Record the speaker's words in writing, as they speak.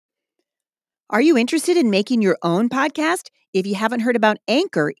Are you interested in making your own podcast? If you haven't heard about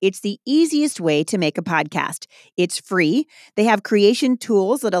Anchor, it's the easiest way to make a podcast. It's free. They have creation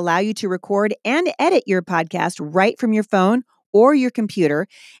tools that allow you to record and edit your podcast right from your phone or your computer.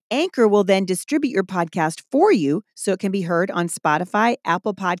 Anchor will then distribute your podcast for you so it can be heard on Spotify,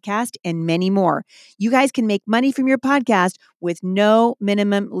 Apple Podcast, and many more. You guys can make money from your podcast with no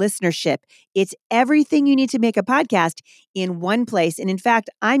minimum listenership. It's everything you need to make a podcast in one place. And in fact,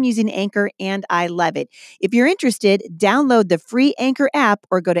 I'm using Anchor and I love it. If you're interested, download the free Anchor app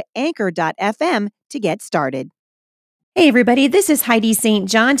or go to anchor.fm to get started. Hey everybody, this is Heidi St.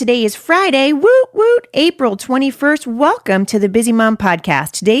 John. Today is Friday, woot woot, April 21st. Welcome to the Busy Mom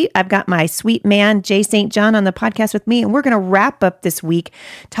Podcast. Today I've got my sweet man, Jay St. John, on the podcast with me, and we're going to wrap up this week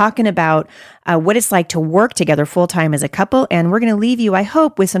talking about what it's like to work together full-time as a couple, and we're going to leave you, I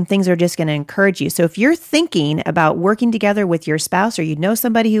hope, with some things that are just going to encourage you. So if you're thinking about working together with your spouse or you know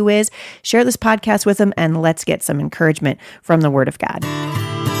somebody who is, share this podcast with them, and let's get some encouragement from the Word of God.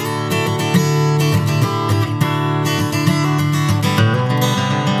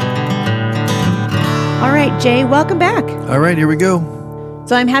 All right, Jay, welcome back. All right, here we go.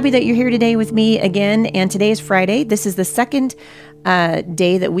 So I'm happy that you're here today with me again, and today is Friday. This is the second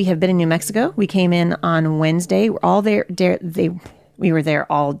day that we have been in New Mexico. We came in on Wednesday. We're all there. We were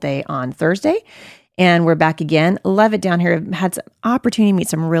there all day on Thursday, and we're back again. Love it down here. I've had some opportunity to meet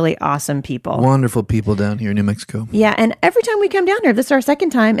some really awesome people. Wonderful people down here in New Mexico. Yeah, and every time we come down here, this is our second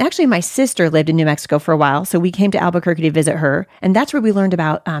time. Actually, my sister lived in New Mexico for a while, so we came to Albuquerque to visit her, and that's where we learned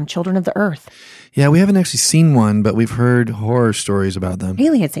about Children of the Earth. Yeah, we haven't actually seen one, but we've heard horror stories about them.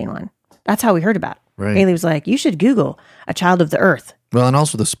 Haley had seen one. That's how we heard about it. Right. Haley was like, you should Google a child of the earth. Well, and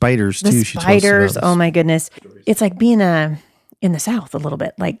also the spiders, too. The spiders, oh my goodness. It's like being in the South a little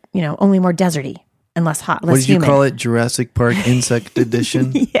bit, like, only more deserty and less hot, less humid. What did you humid. call it? Jurassic Park Insect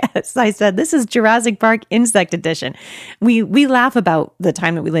Edition? Yes, I said, this is Jurassic Park Insect Edition. We laugh about the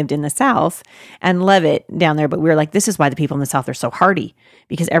time that we lived in the South and love it down there, but we were like, this is why the people in the South are so hardy,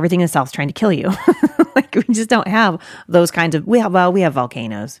 because everything in the South is trying to kill you. Like, we just don't have those kinds of, we have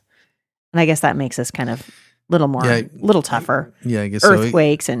volcanoes. And I guess that makes us kind of little tougher. Yeah, I guess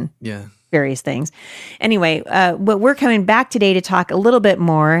Earthquakes and various things. Anyway, but we're coming back today to talk a little bit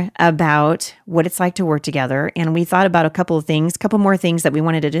more about what it's like to work together. And we thought about a couple more things that we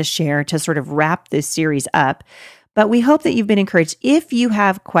wanted to just share to sort of wrap this series up. But we hope that you've been encouraged. If you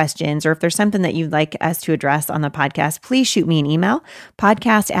have questions or if there's something that you'd like us to address on the podcast, please shoot me an email,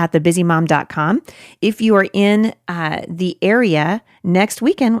 podcast@thebusymom.com. If you are in the area next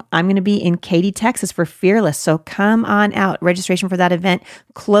weekend, I'm going to be in Katy, Texas for Fearless. So come on out. Registration for that event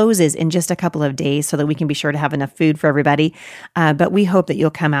closes in just a couple of days so that we can be sure to have enough food for everybody. But we hope that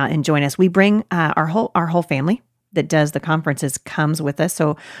you'll come out and join us. We bring our whole family that does the conferences comes with us.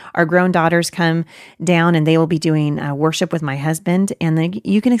 So our grown daughters come down and they will be doing worship with my husband. And then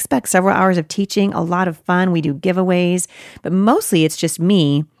you can expect several hours of teaching, a lot of fun. We do giveaways, but mostly it's just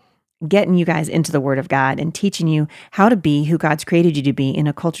me getting you guys into the Word of God and teaching you how to be who God's created you to be in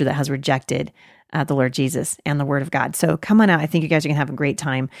a culture that has rejected the Lord Jesus and the Word of God. So come on out. I think you guys are going to have a great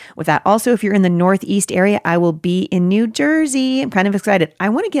time with that. Also, if you're in the Northeast area, I will be in New Jersey. I'm kind of excited. I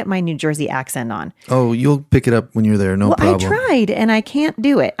want to get my New Jersey accent on. Oh, you'll pick it up when you're there. No problem. I tried and I can't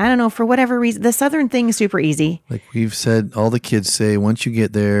do it. I don't know, for whatever reason. The Southern thing is super easy. Like we've said, all the kids say, once you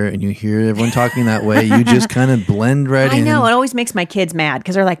get there and you hear everyone talking that way, you just kind of blend right in. I know. It always makes my kids mad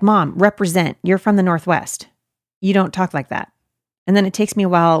because they're like, Mom, represent. You're from the Northwest. You don't talk like that. And then it takes me a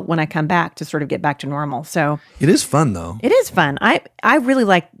while when I come back to sort of get back to normal. So it is fun, though. It is fun. I really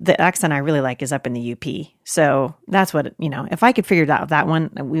like the accent. I really like is up in the UP. So that's what, if I could figure out that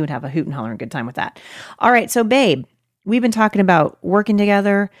one, we would have a hoot and holler and good time with that. All right. So babe, we've been talking about working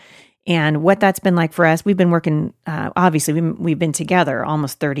together and what that's been like for us. We've been working, obviously we've been together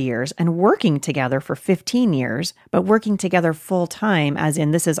almost 30 years and working together for 15 years, but working together full time, as in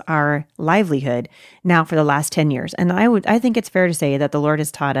this is our livelihood now for the last 10 years. And I think it's fair to say that the Lord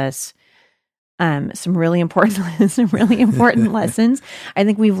has taught us some really important lessons. I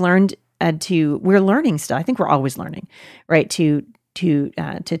think we've learned we're learning still. I think we're always learning, right? To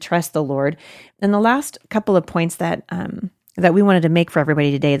trust the Lord. And the last couple of points that we wanted to make for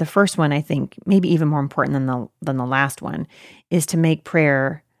everybody today. The first one, I think, maybe even more important than the last one, is to make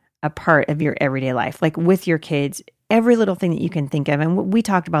prayer a part of your everyday life, like with your kids, every little thing that you can think of. And we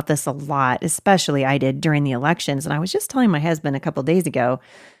talked about this a lot, especially I did during the elections. And I was just telling my husband a couple of days ago,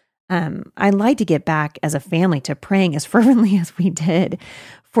 I'd like to get back as a family to praying as fervently as we did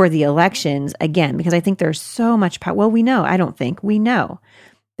for the elections again, because I think there's so much power. Well, we know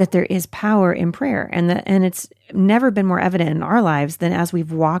that there is power in prayer, and it's never been more evident in our lives than as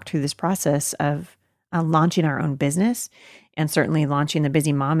we've walked through this process of launching our own business, and certainly launching the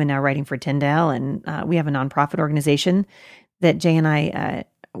Busy Mom, and now writing for Tyndale, and we have a nonprofit organization that Jay and I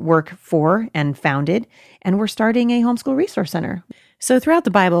work for and founded, and we're starting a homeschool resource center. So throughout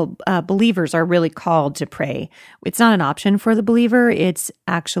the Bible, believers are really called to pray. It's not an option for the believer, it's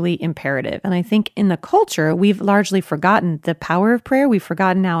actually imperative. And I think in the culture, we've largely forgotten the power of prayer. We've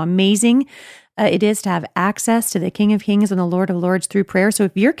forgotten how amazing it is to have access to the King of Kings and the Lord of Lords through prayer. So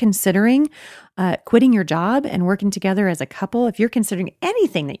if you're considering quitting your job and working together as a couple, if you're considering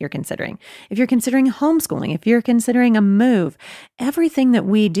anything that you're considering, if you're considering homeschooling, if you're considering a move, everything that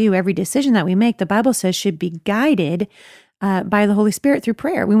we do, every decision that we make, the Bible says should be guided by the Holy Spirit through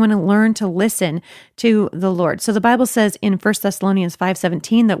prayer. We want to learn to listen to the Lord. So the Bible says in 1 Thessalonians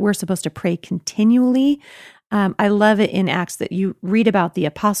 5:17 that we're supposed to pray continually. I love it in Acts that you read about the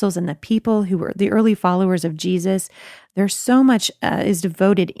apostles and the people who were the early followers of Jesus. There's so much is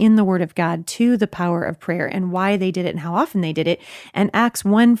devoted in the Word of God to the power of prayer and why they did it and how often they did it. And Acts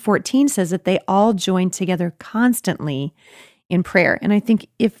 1:14 says that they all joined together constantly in prayer. And I think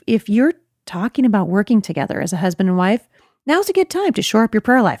if you're talking about working together as a husband and wife, now's a good time to shore up your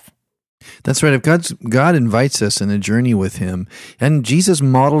prayer life. That's right. If God invites us in a journey with Him, and Jesus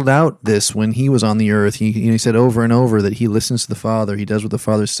modeled out this when He was on the earth. He said over and over that He listens to the Father. He does what the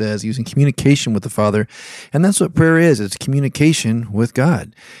Father says. He was in communication with the Father, and that's what prayer is. It's communication with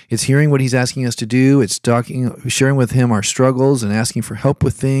God. It's hearing what He's asking us to do. It's sharing with Him our struggles and asking for help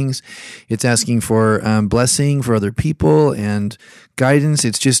with things. It's asking for blessing for other people and guidance.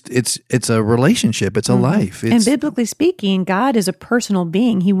 It's a relationship. It's a life. And biblically speaking, God is a personal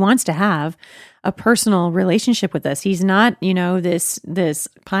being. He wants to have a personal relationship with us. He's not, this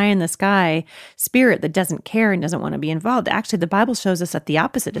pie in the sky spirit that doesn't care and doesn't want to be involved. Actually, the Bible shows us that the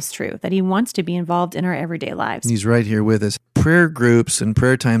opposite is true, that He wants to be involved in our everyday lives. He's right here with us. Prayer groups and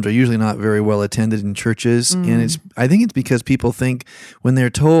prayer times are usually not very well attended in churches. And I think it's because people think when they're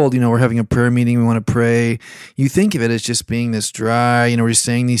told, we're having a prayer meeting, we want to pray, you think of it as just being this dry, we're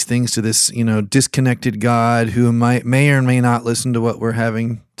saying these things to this, disconnected God who may or may not listen to what we're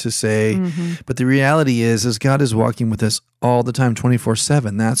having to say. But the reality is God is walking with us all the time,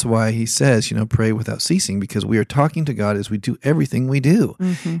 24/7. That's why He says, pray without ceasing, because we are talking to God as we do everything we do.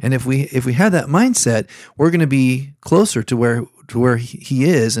 And if we have that mindset, we're going to be closer to where He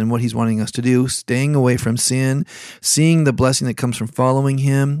is and what He's wanting us to do, staying away from sin, seeing the blessing that comes from following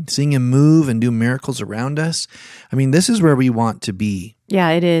Him, seeing Him move and do miracles around us. I mean, this is where we want to be. Yeah,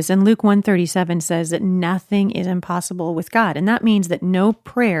 it is. And Luke 1:37 says that nothing is impossible with God. And that means that no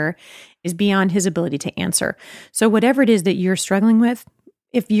prayer is beyond His ability to answer. So whatever it is that you're struggling with,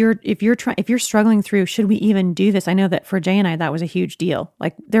 if you're struggling through, should we even do this? I know that for Jay and I, that was a huge deal.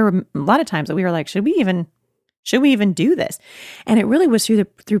 Like there were a lot of times that we were like, should we even do this? And it really was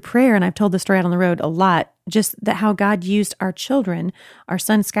through prayer. And I've told the story out on the road a lot, just that how God used our children, our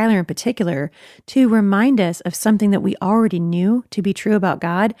son Skylar in particular, to remind us of something that we already knew to be true about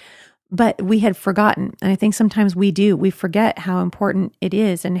God, but we had forgotten. And I think sometimes we forget how important it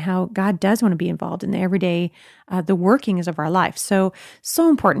is and how God does want to be involved in the everyday, the workings of our life. So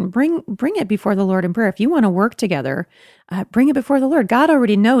important. Bring it before the Lord in prayer. If you want to work together, bring it before the Lord. God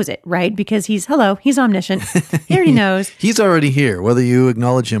already knows it, right? Because He's omniscient. He already knows. He's already here, whether you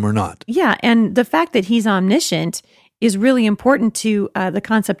acknowledge Him or not. Yeah. And the fact that He's omniscient is really important to the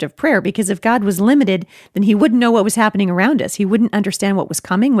concept of prayer, because if God was limited, then He wouldn't know what was happening around us. He wouldn't understand what was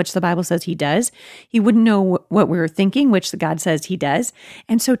coming, which the Bible says He does. He wouldn't know what we were thinking, which God says He does.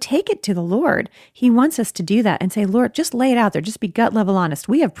 And so take it to the Lord. He wants us to do that and say, Lord, just lay it out there. Just be gut level honest.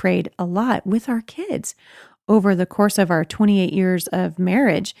 We have prayed a lot with our kids over the course of our 28 years of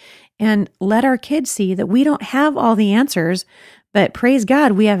marriage, and let our kids see that we don't have all the answers, but praise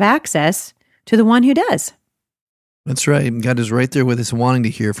God, we have access to the one who does. That's right. God is right there with us, wanting to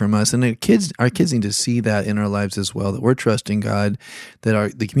hear from us. And our kids need to see that in our lives as well, that we're trusting God,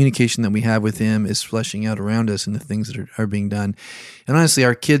 that the communication that we have with Him is fleshing out around us and the things that are being done. And honestly,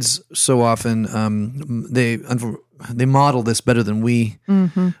 our kids so often, they model this better than we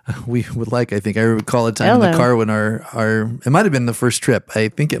would like, I think. I recall a time in the car when it might have been the first trip. I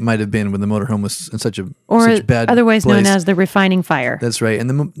think it might have been when the motorhome was in such a bad otherwise place. Known as the refining fire. That's right.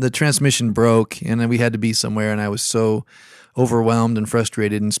 And the transmission broke, and we had to be somewhere, and I was so overwhelmed and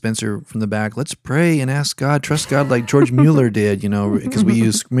frustrated, and Spencer from the back, let's pray and ask God, trust God like George Mueller did, because we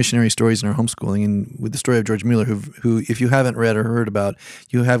use missionary stories in our homeschooling. And with the story of George Mueller, who if you haven't read or heard about,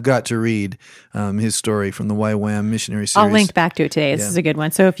 you have got to read his story from the YWAM missionary series. I'll link back to it today. This is a good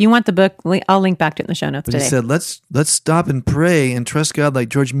one. So if you want the book, I'll link back to it in the show notes today. He said, let's stop and pray and trust God like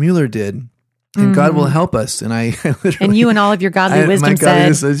George Mueller did. And God will help us. And I literally, and you and all of your godly wisdom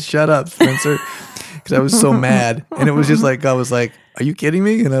said, shut up, Spencer. Because I was so mad. And it was just like, God was like, are you kidding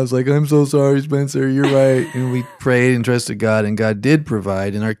me? And I was like, I'm so sorry, Spencer. You're right. And we prayed and trusted God, and God did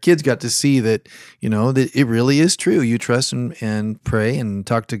provide. And our kids got to see that, that it really is true. You trust and pray and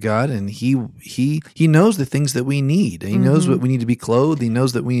talk to God, and He knows the things that we need. He knows what we need to be clothed. He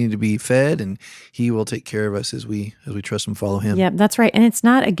knows that we need to be fed, and He will take care of us as we trust and follow Him. Yeah, that's right. And it's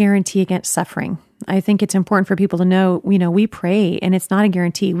not a guarantee against suffering. I think it's important for people to know, we pray and it's not a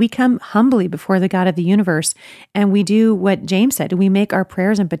guarantee. We come humbly before the God of the universe, and we do what James said. We make our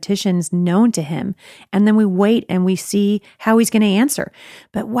prayers and petitions known to Him, and then we wait and we see how He's going to answer.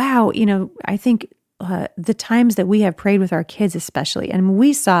 But wow, I think the times that we have prayed with our kids especially, and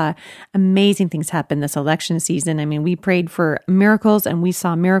we saw amazing things happen this election season. I mean, we prayed for miracles and we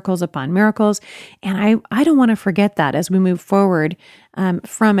saw miracles upon miracles. And I don't want to forget that as we move forward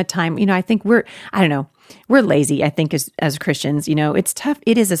from a time, I think we're lazy, I think, as Christians. It's tough.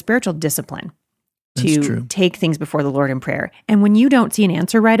 It is a spiritual discipline to take things before the Lord in prayer. And when you don't see an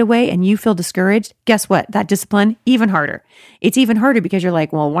answer right away and you feel discouraged, guess what? That discipline, even harder. It's even harder because you're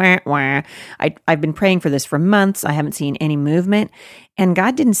like, well, I've been praying for this for months. I haven't seen any movement. And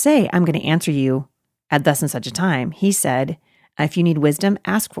God didn't say, I'm going to answer you at thus and such a time. He said, if you need wisdom,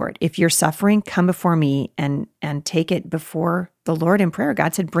 ask for it. If you're suffering, come before me and take it before the Lord in prayer.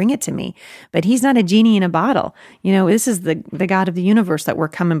 God said, bring it to me. But He's not a genie in a bottle. This is the God of the universe that we're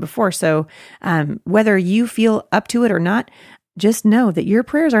coming before. So whether you feel up to it or not, just know that your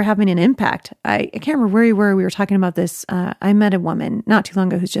prayers are having an impact. I can't remember where we were talking about this. I met a woman not too long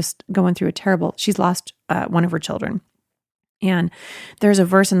ago who's just going through she's lost one of her children. And there's a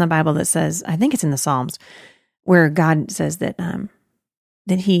verse in the Bible that says, I think it's in the Psalms, where God says that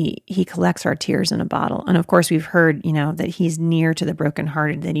He collects our tears in a bottle. And of course, we've heard, that He's near to the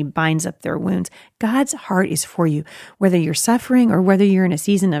brokenhearted, that He binds up their wounds. God's heart is for you. Whether you're suffering or whether you're in a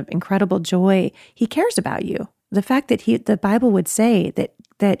season of incredible joy, He cares about you. The fact that the Bible would say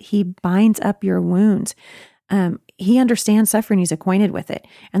that He binds up your wounds, He understands suffering. He's acquainted with it.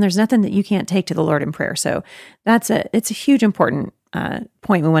 And there's nothing that you can't take to the Lord in prayer. So it's a huge, important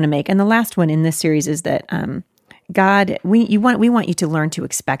point we want to make. And the last one in this series is that God, we want you to learn to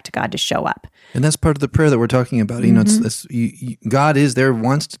expect God to show up. And that's part of the prayer that we're talking about. God is there,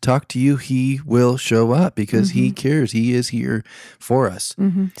 wants to talk to you. He will show up because He cares. He is here for us.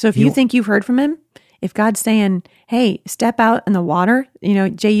 So if you think you've heard from Him, if God's saying, hey, step out in the water,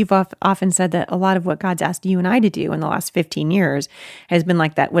 Jay, you've often said that a lot of what God's asked you and I to do in the last 15 years has been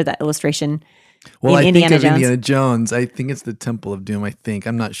like that with that illustration. Well, I think of Indiana Jones. I think it's the Temple of Doom,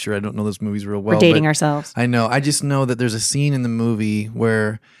 I'm not sure. I don't know those movies real well. We're dating ourselves. I know. I just know that there's a scene in the movie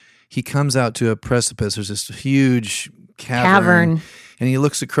where he comes out to a precipice. There's this huge cavern. And he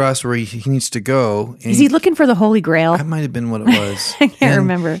looks across where he needs to go. Is he looking for the Holy Grail? That might have been what it was. I can't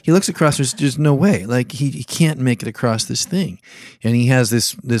remember. He looks across. There's no way. Like he can't make it across this thing. And he has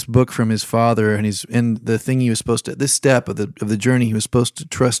this book from his father, and the thing he was supposed to, this step of the journey, he was supposed to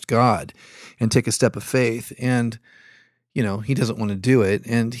trust God and take a step of faith. And he doesn't want to do it.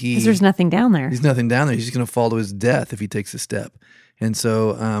 And because there's nothing down there. There's nothing down there. He's going to fall to his death if he takes a step. And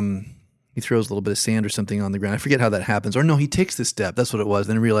so he throws a little bit of sand or something on the ground. I forget how that happens. Or no, he takes the step. That's what it was.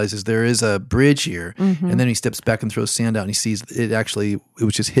 Then he realizes there is a bridge here. And then he steps back and throws sand out, and he sees it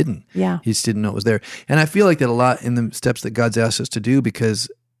was just hidden. Yeah. He just didn't know it was there. And I feel like that a lot in the steps that God's asked us to do, because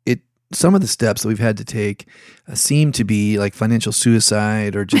some of the steps that we've had to take seem to be like financial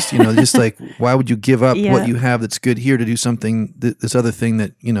suicide, or just, just like, why would you give up what you have that's good here to do something, this other thing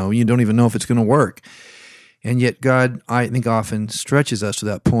that, you don't even know if it's going to work. And yet God, I think, often stretches us to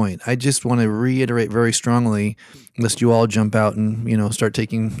that point. I just want to reiterate very strongly, lest you all jump out and, start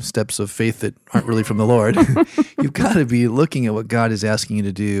taking steps of faith that aren't really from the Lord. You've got to be looking at what God is asking you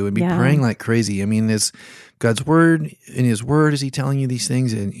to do and be praying like crazy. I mean, is God's word, in His word, is He telling you these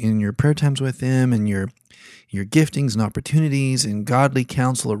things in your prayer times with Him, and your giftings and opportunities and godly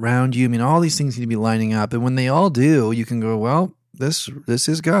counsel around you? I mean, all these things need to be lining up. And when they all do, you can go, well, this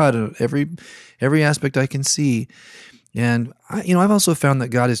is God, every aspect I can see. And I've also found that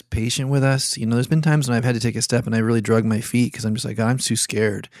God is patient with us. There's been times when I've had to take a step and I really drug my feet because I'm just like, God, I'm too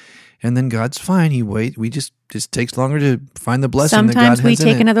scared. and then God's fine. We just takes longer to find the blessing that God has in Sometimes we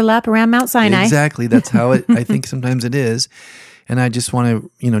take it. another lap around Mount Sinai. Exactly. That's how I think sometimes it is. And I just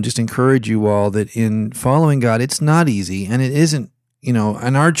want to, just encourage you all that in following God, it's not easy, and it isn't,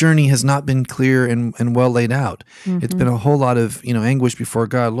 and our journey has not been clear and well laid out. It's been a whole lot of, anguish before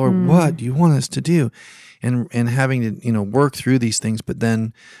God. Lord, what do you want us to do? And having to, work through these things, but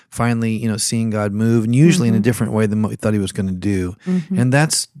then finally, seeing God move, and usually in a different way than what we thought he was going to do. And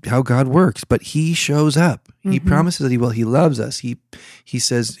that's how God works. But he shows up. He promises that he will. He loves us. He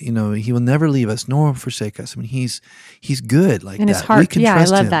says, he will never leave us nor forsake us. I mean, he's good like and that. His heart, We can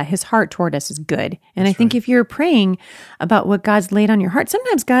trust I love him. that. His heart toward us is good. And I think if you're praying about what God's laid on your heart,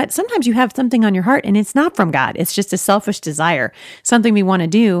 sometimes you have something on your heart and it's not from God. It's just a selfish desire, something we want to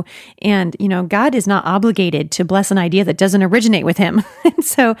do. And, God is not obligated to bless an idea that doesn't originate with him. And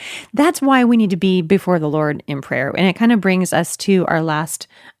so that's why we need to be before the Lord in prayer. And it kind of brings us to our last,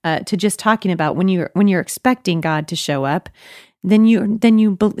 to just talking about when you're expecting God to show up, then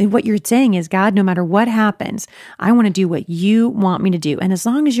what you're saying is, God, no matter what happens, I want to do what you want me to do. And as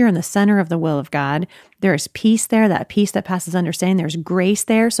long as you're in the center of the will of God, there is peace there, that peace that passes understanding. There's grace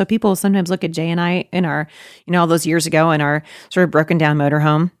there. So people sometimes look at Jay and I in our, all those years ago in our sort of broken down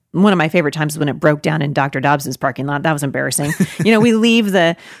motorhome. One of my favorite times was when it broke down in Dr. Dobson's parking lot. That was embarrassing.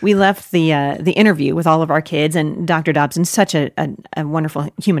 We left the interview with all of our kids, and Dr. Dobson's such a wonderful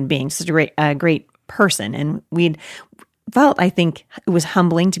human being, such a great person. And we'd felt, I think, it was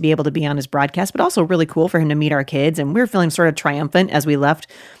humbling to be able to be on his broadcast, but also really cool for him to meet our kids. And we were feeling sort of triumphant as we left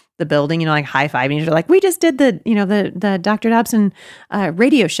the building, like high-fiving. You're like, we just did the Dr. Dobson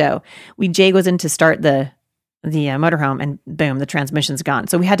radio show. Jay goes in to start the motorhome, and boom, the transmission's gone.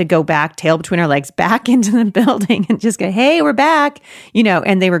 So we had to go back, tail between our legs, back into the building and just go, hey, we're back,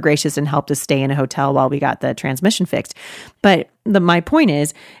 and they were gracious and helped us stay in a hotel while we got the transmission fixed. But my point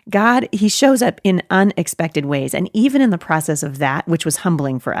is, God, he shows up in unexpected ways. And even in the process of that, which was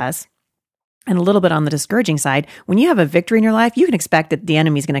humbling for us, and a little bit on the discouraging side, when you have a victory in your life, you can expect that the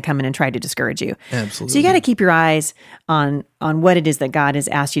enemy's going to come in and try to discourage you. Absolutely. So you got to keep your eyes on what it is that God has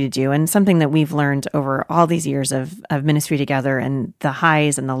asked you to do. And something that we've learned over all these years of ministry together, and the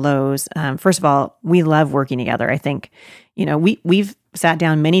highs and the lows. First of all, we love working together. I think, we've sat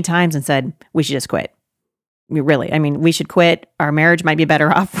down many times and said, we should just quit. We should quit. Our marriage might be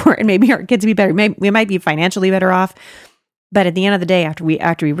better off for it. Maybe our kids would be better. We might be financially better off. But at the end of the day, after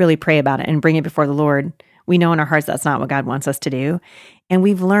we really pray about it and bring it before the Lord, we know in our hearts that's not what God wants us to do. And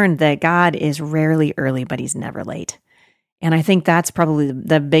we've learned that God is rarely early, but he's never late. And I think that's probably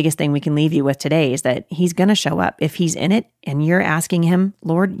the biggest thing we can leave you with today, is that he's going to show up. If he's in it and you're asking him,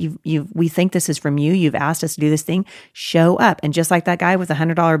 Lord, we think this is from you. You've asked us to do this thing. Show up. And just like that guy with the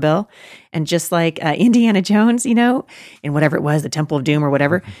 $100 bill, and just like Indiana Jones, in whatever it was, the Temple of Doom or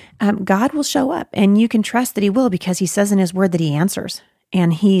whatever, God will show up. And you can trust that he will, because he says in his word that he answers.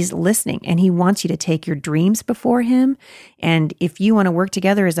 And he's listening, and he wants you to take your dreams before him. And if you want to work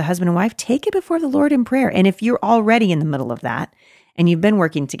together as a husband and wife, take it before the Lord in prayer. And if you're already in the middle of that and you've been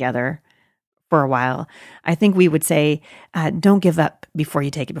working together for a while, I think we would say, don't give up before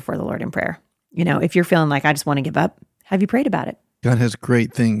you take it before the Lord in prayer. If you're feeling like, I just want to give up, have you prayed about it? God has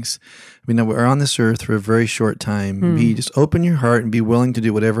great things. We're on this earth for a very short time. Just open your heart and be willing to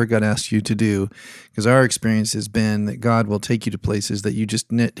do whatever God asks you to do. Because our experience has been that God will take you to places that you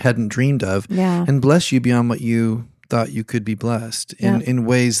just hadn't dreamed of, and bless you beyond what you thought you could be blessed in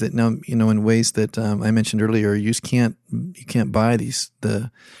ways that I mentioned earlier. You can't buy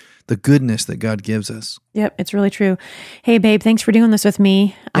the goodness that God gives us. Yep, it's really true. Hey, babe, thanks for doing this with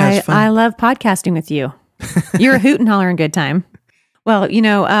me. I love podcasting with you. You're a hoot and holler and good time. Well,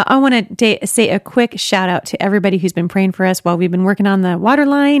 I want to say a quick shout out to everybody who's been praying for us while we've been working on the water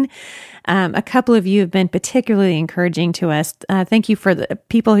line. A couple of you have been particularly encouraging to us. Thank you for the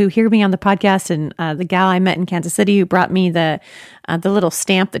people who hear me on the podcast, and the gal I met in Kansas City who brought me the little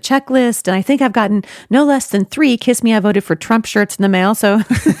stamp, the checklist. And I think I've gotten no less than 3 "Kiss Me, I voted for Trump" shirts in the mail. So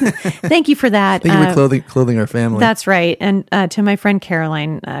thank you for that. Thank you for clothing our family. That's right. And to my friend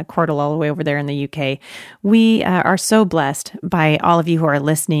Caroline Cordell, all the way over there in the UK, we are so blessed by all of you who are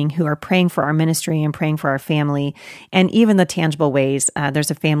listening, who are praying for our ministry and praying for our family, and even the tangible ways.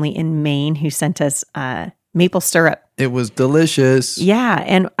 There's a family in Maine who sent us maple syrup. It was delicious. Yeah.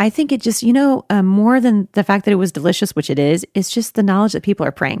 And I think it just, more than the fact that it was delicious, which it is, it's just the knowledge that people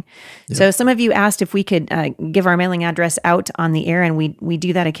are praying. Yep. So some of you asked if we could give our mailing address out on the air, and we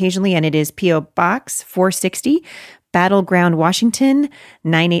do that occasionally, and it is P.O. Box 460, Battleground, Washington,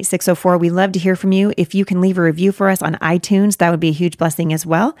 98604. We love to hear from you. If you can leave a review for us on iTunes, that would be a huge blessing as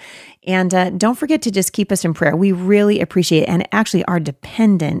well. And don't forget to just keep us in prayer. We really appreciate it and actually are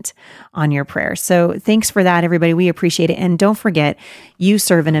dependent on your prayers. So thanks for that, everybody. We appreciate it. And don't forget, you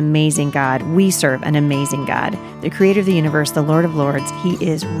serve an amazing God. We serve an amazing God, the creator of the universe, the Lord of Lords. He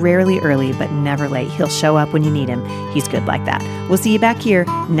is rarely early, but never late. He'll show up when you need him. He's good like that. We'll see you back here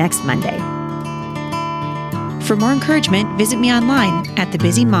next Monday. For more encouragement, visit me online at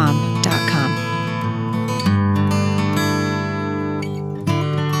thebusymom.com.